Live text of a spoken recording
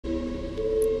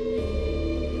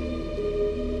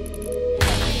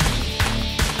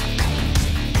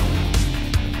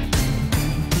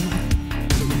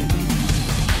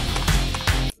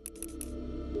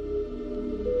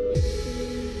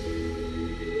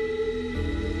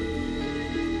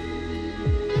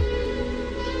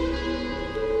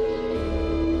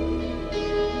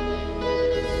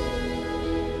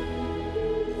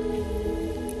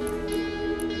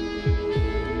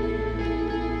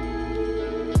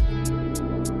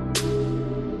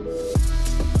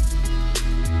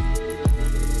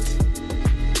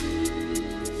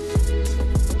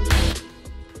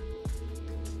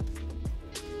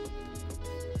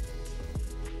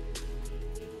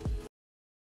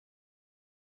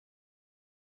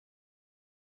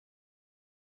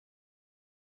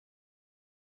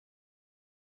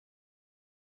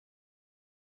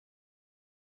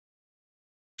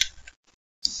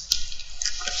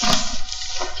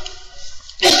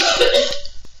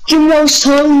Give me those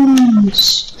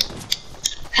toes.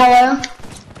 Hello?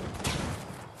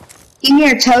 Give me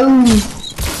your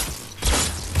toes.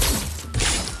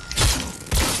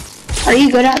 Are you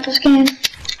good at this game?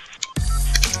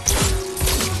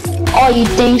 Oh, you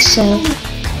think so?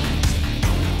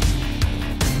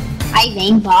 I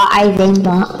think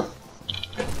bot.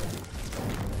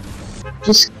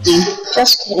 Just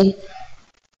kidding.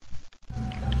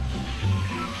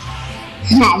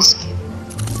 Nice.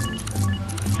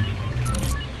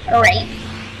 Alright.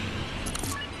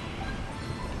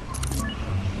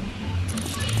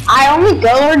 I only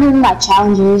go during my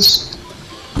challenges.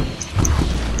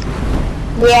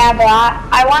 Yeah, but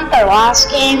I won the last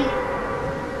game.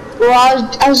 Well,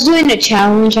 I was doing a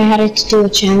challenge. I had to do a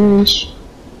challenge.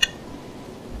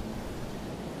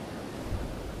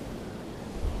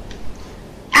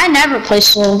 I never play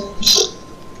solo.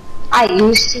 I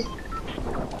used to.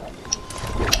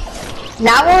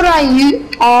 Now what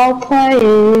all play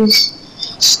is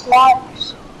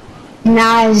squads.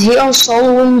 Nah, 0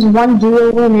 solo wins, 1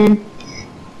 duo win, and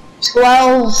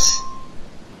 12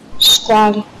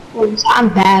 squad wins. I'm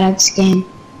bad at this game.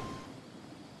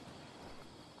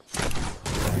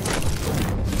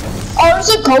 Oh, there's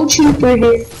a gold trooper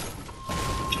here.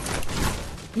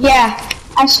 Yeah,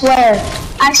 I swear.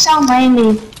 I saw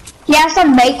landing. He has a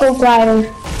Mako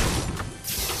glider.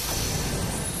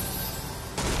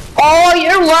 Oh,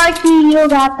 you're lucky you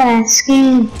got that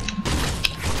skin.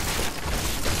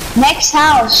 Next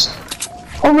house.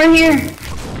 Over here.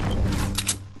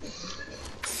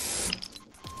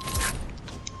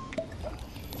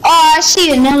 Oh, I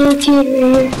see another kid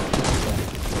right here.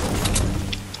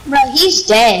 Bro, he's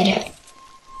dead.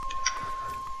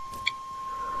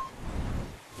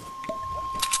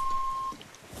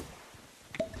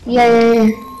 Yeah.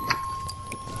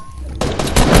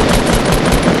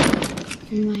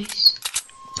 Nice.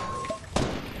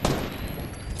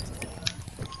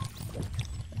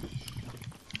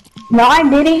 No, I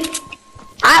didn't.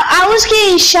 I was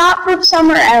getting shot from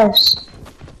somewhere else.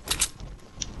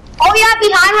 Oh yeah,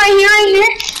 behind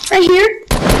right here.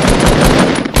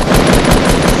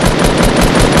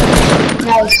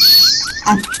 Nice.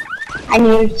 I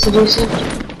needed to do something.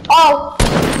 Oh,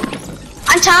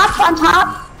 on top.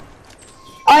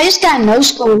 Oh, I just got no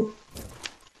scope.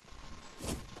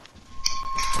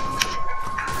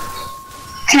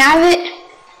 Can I have it?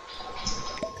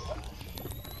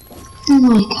 Oh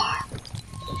my god.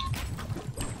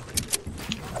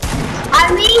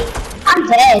 I'm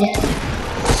dead.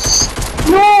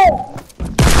 No!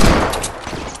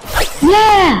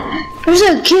 Yeah! There's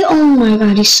a kid. Oh my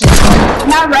god, he's so bad.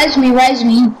 Now res me.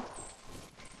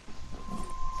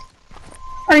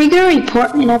 Are you gonna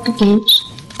report me at the games?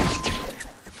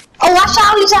 Oh, watch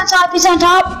out, he's on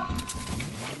top.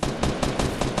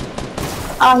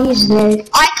 Oh, he's dead.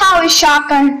 I call his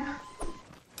shotgun.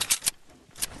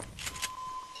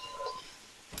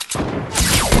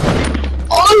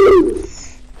 Oh!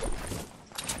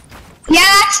 Yeah,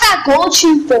 that's that gold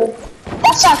trooper.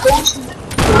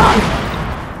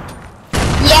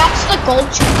 Yeah, it's the gold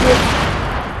trooper.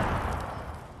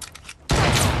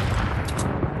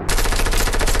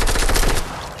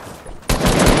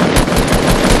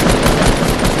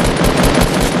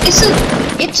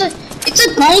 It's a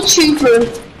gold trooper.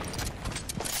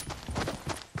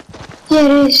 Yeah,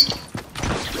 it is.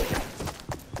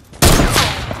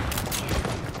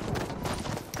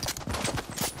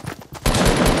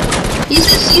 He's a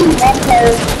C1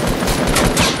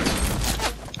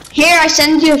 Here, I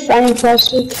send you a friend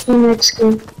request with the next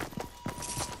game.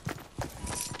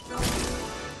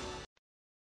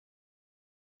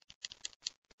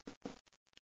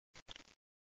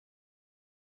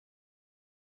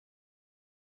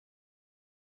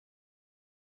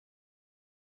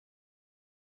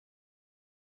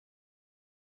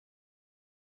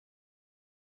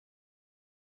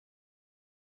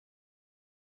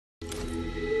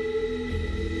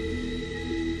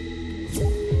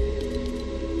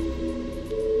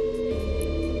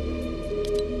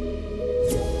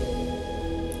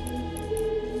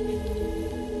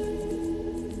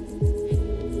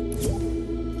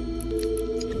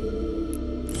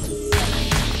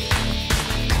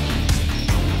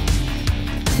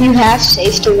 You have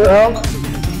saved the world.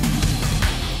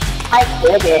 I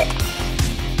quit it.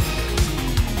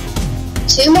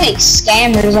 Too many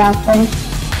scammers out there.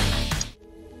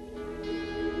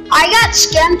 I got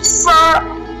scammed for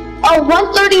a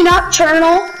 130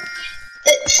 nocturnal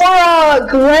for a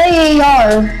gray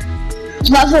AR,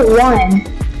 level 1.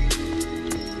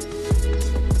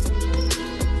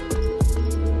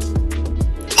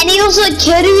 And he was a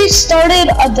kid who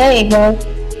started a day ago.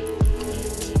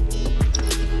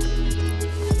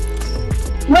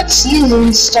 What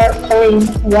season start playing?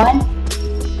 1?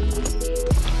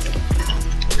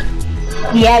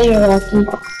 Yeah, you're lucky.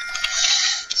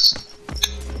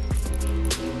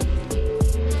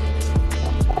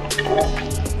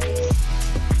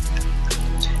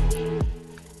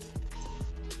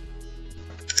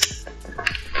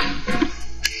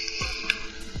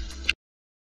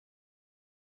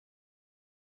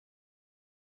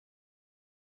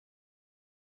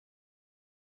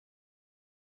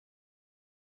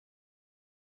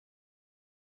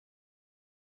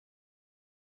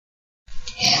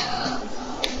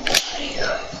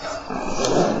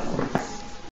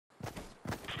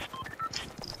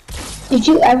 Did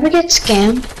you ever get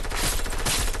scammed?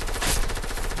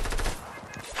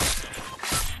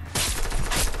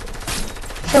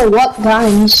 For what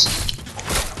guns?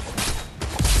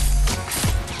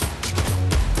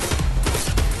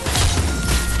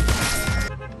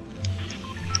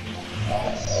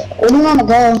 Where do you wanna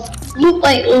go? Loot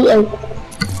like, loot like.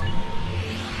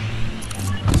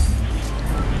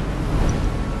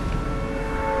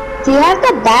 Do you have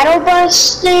the battle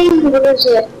bus thing? What is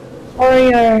it? Or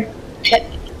your,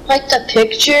 like the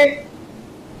picture?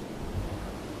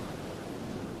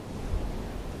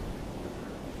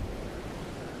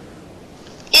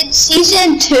 In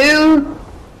season 2,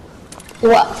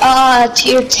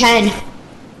 tier 10.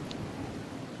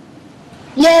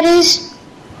 Yeah, it is.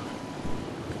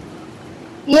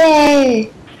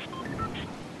 Yay.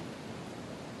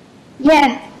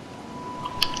 Yeah.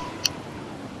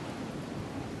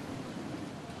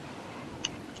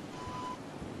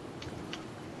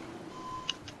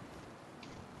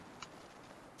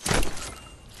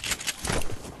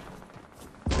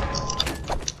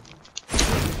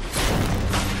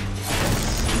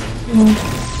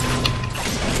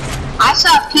 I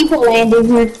saw people landing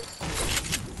here.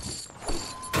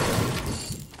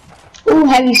 Ooh,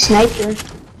 heavy sniper.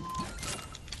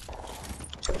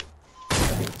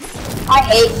 I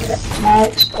hate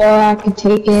that, or I can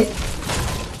take it.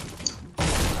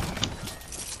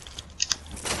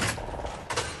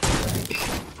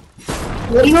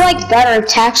 What do you like better,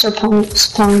 attacks or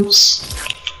pumps?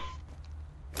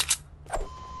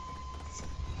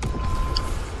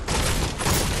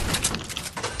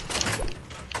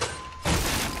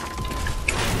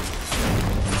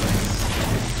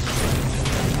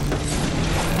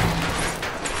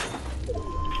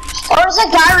 Oh, there's a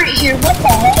guy right here, what the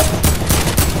heck?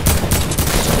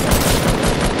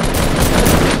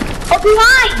 Oh,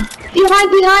 behind! Behind!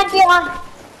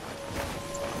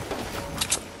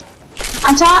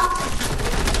 On top?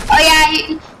 Oh yeah,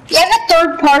 you have a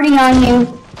third party on you.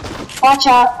 Watch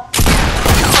out.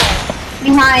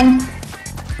 Behind.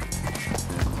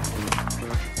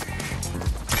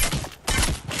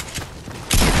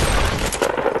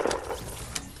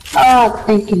 Oh,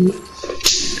 thank you.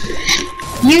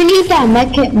 You need that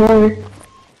medkit more.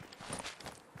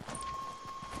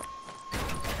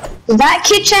 Is that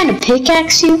kid trying to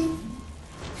pickaxe you?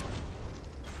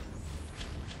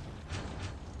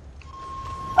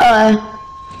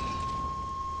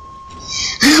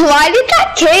 Why did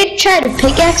that kid try to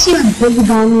pickaxe you and big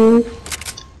bomb you?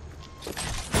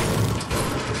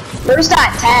 Where's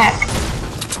that attack?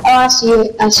 Oh, I see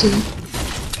it, I see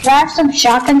it. Do I have some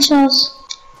shotgun shells?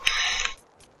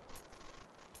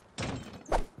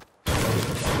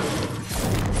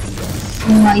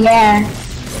 Oh, yeah.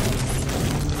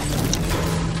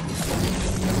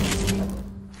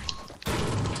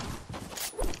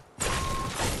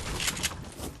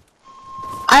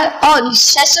 Oh,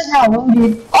 these chests are not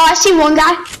loaded. Oh, I see one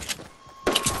guy.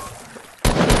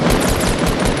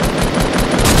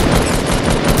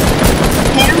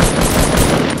 Hit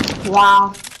him.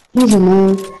 Wow, he's a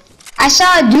noob. I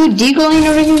saw a dude deagling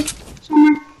over here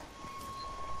somewhere.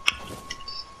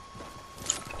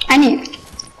 I need.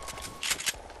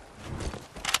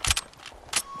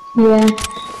 Yeah.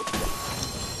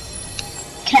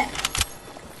 Okay.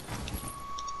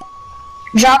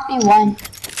 Drop me one.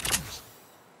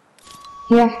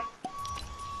 Yeah.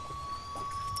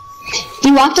 Do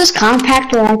you want this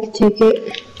compact or I can take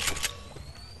it?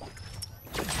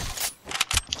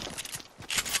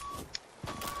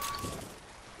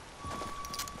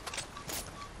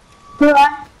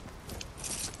 Yeah.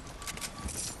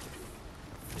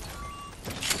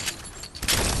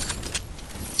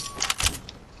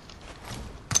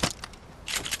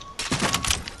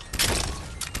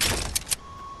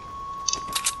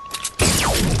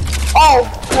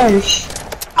 Oh, gosh.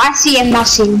 I see him, I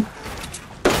see him.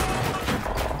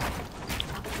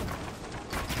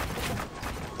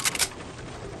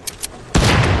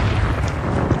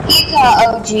 He's an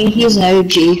OG, he's an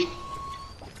OG.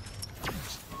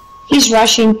 He's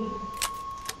rushing.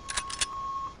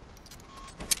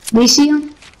 Do you see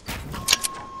him?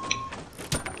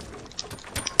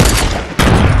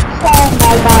 Oh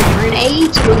my god,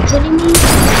 grenades? Are you kidding me?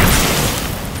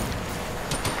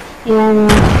 Yeah.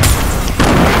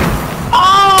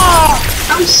 Oh!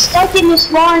 I'm stuck in this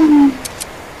one.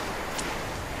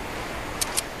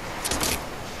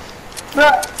 Bro,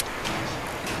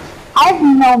 I have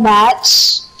no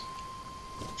mats.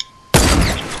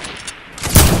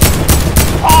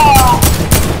 Oh!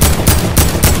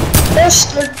 There's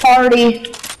third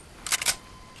party.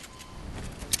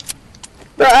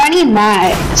 Bro, I need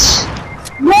mats.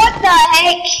 What the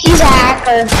heck? He's a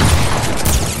hacker.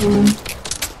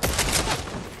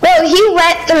 Bro, he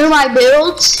went through my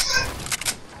builds.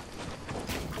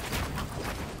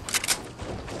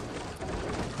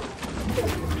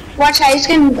 Watch how he's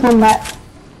gonna come back.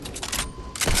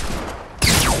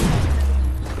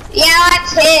 Yeah,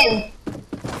 that's him.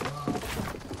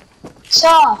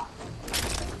 So.